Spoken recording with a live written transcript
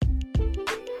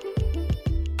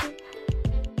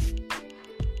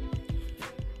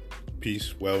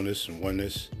peace, wellness, and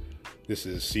oneness. This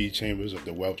is Seed Chambers of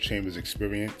the Wealth Chambers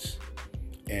Experience.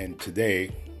 And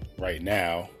today, right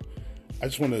now, I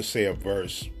just want to say a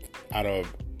verse out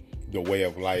of The Way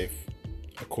of Life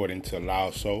according to Lao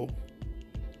Tzu.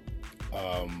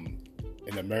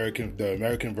 The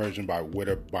American version by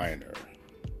Witter Bynner.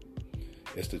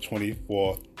 It's the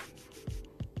 24th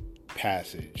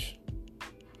passage.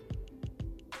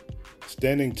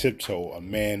 Standing tiptoe, a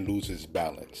man loses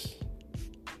balance.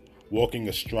 Walking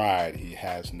astride, he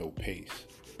has no pace.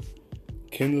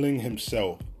 Kindling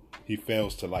himself, he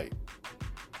fails to light.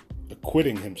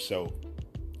 Acquitting himself,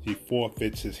 he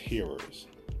forfeits his hearers.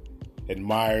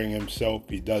 Admiring himself,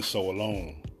 he does so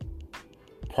alone.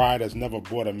 Pride has never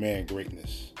brought a man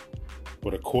greatness,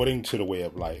 but according to the way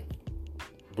of life,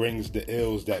 brings the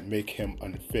ills that make him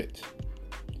unfit,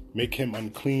 make him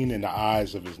unclean in the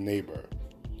eyes of his neighbor,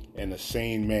 and a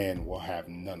sane man will have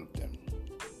none of them.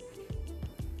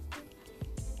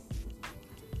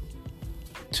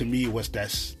 To me, what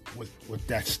that's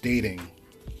stating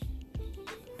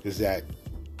is that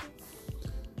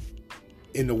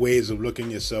in the ways of looking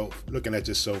at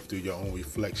yourself through your own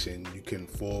reflection, you can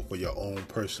fall for your own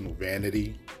personal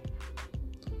vanity.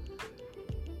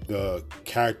 The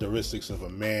characteristics of a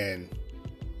man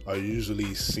are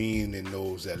usually seen in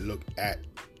those that look at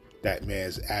that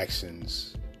man's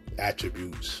actions,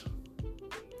 attributes,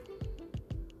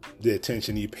 the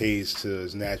attention he pays to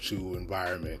his natural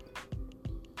environment,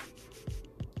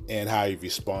 and how he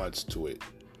responds to it.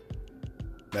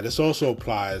 Now, this also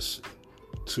applies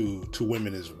to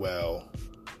women as well.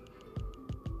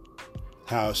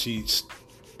 How she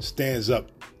stands up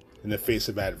in the face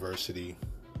of adversity.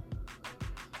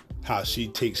 How she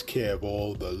takes care of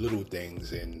all the little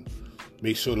things and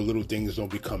makes sure the little things don't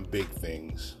become big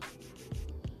things.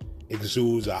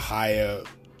 Exudes a higher,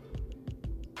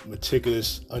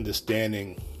 meticulous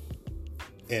understanding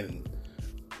and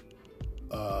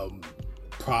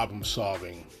problem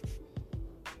solving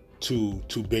to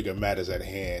bigger matters at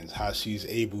hand. How she's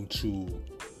able to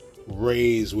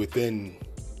raise within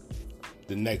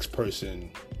the next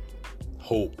person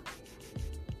hope,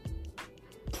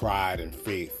 pride, and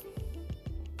faith.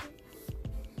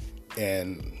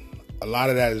 And a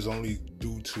lot of that is only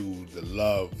due to the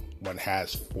love one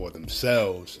has for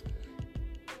themselves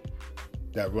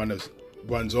that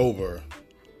runs over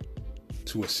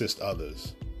to assist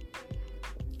others.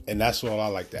 And that's all I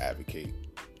like to advocate.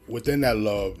 Within that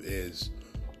love is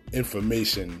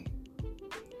information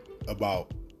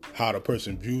about how the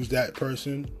person views that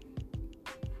person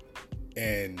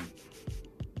and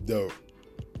the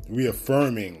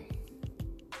reaffirming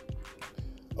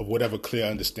of whatever clear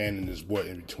understanding is what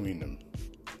in between them.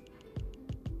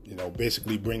 You know,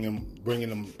 basically bringing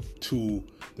them to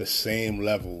the same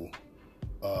level,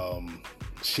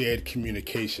 shared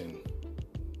communication,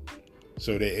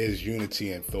 so there is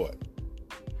unity in thought.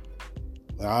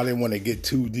 Now, I didn't want to get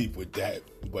too deep with that,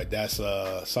 but that's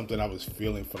something I was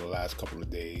feeling for the last couple of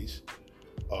days.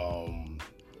 Learning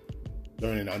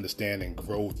to understand and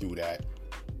grow through that.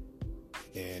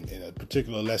 And a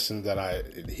particular lesson that I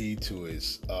adhere to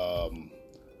is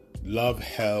love,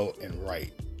 hell, and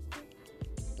right.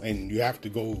 And you have to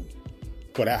go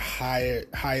for that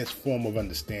highest form of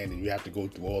understanding. You have to go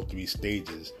through all three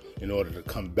stages in order to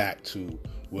come back to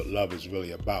what love is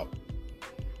really about,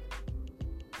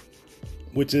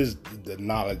 which is the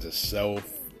knowledge of self,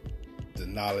 the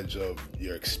knowledge of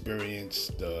your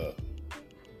experience,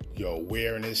 your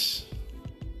awareness,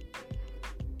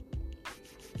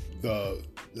 the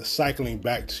cycling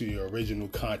back to your original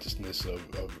consciousness of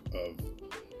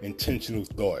intentional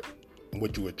thought and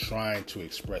what you were trying to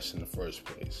express in the first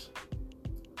place.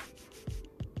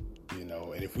 You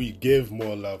know, and if we give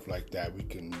more love like that, we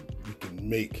can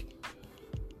make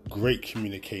great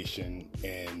communication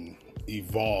and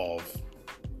evolve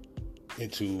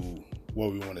into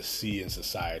what we want to see in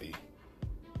society.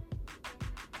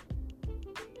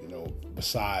 You know,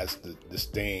 besides the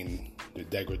disdain, the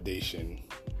degradation,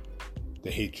 the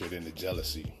hatred, and the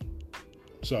jealousy.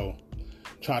 So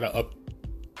try to up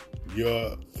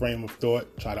your frame of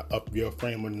thought, try to up your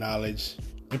frame of knowledge,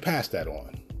 and pass that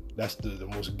on. That's the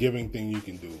most giving thing you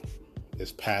can do,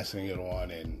 is passing it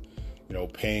on and, you know,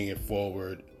 paying it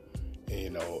forward, you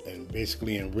know, and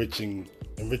basically enriching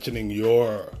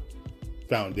your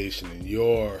foundation in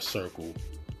your circle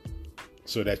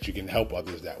so that you can help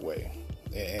others that way.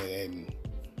 And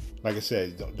like I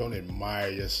said, don't admire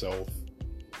yourself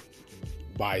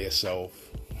by yourself.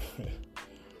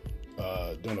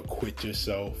 Don't acquit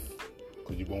yourself,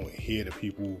 because you won't hear the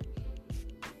people,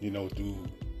 you know, do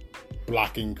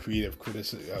blocking creative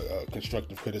criticism,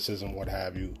 constructive criticism, what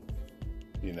have you.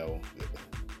 You know,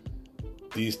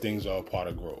 these things are a part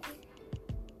of growth.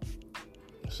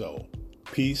 So,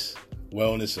 peace,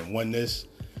 wellness, and oneness.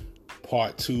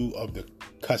 Part 2 of the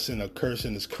cussing or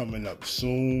cursing is coming up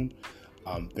soon.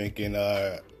 I'm thinking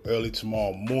early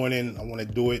tomorrow morning I want to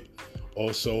do it.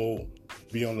 Also,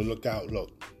 be on the lookout.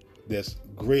 Look, there's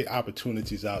great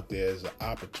opportunities out there. There's an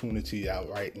opportunity out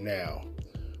right now,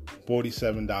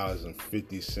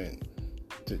 $47.50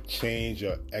 to change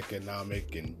your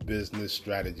economic and business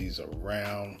strategies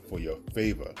around for your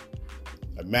favor.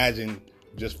 Imagine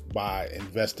just by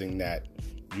investing that,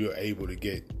 you're able to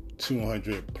get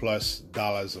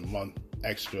 $200+ a month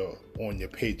extra on your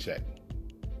paycheck.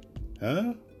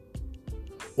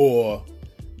 Or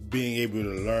being able to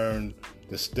learn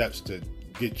the steps to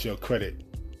get your credit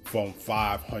from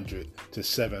 500 to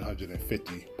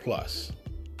 750 plus.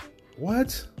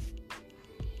 What?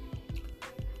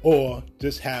 Or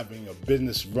just having a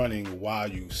business running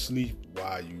while you sleep,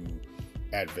 while you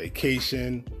at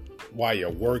vacation, while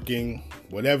you're working,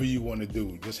 whatever you want to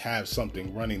do, just have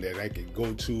something running that I can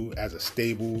go to as a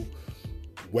stable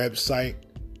website,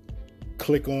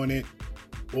 click on it,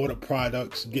 order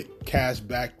products, get cash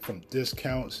back from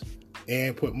discounts,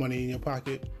 and put money in your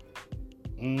pocket.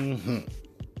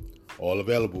 All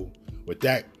available. With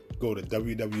that, go to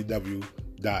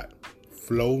www.flownetwork,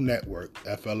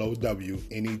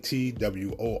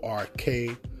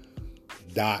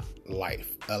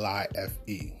 FLOWNETWORK.life, LIFE.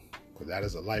 Because that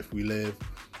is a life we live.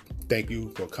 Thank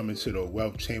you for coming to the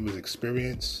Wealth Chambers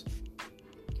experience.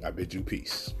 I bid you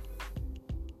peace.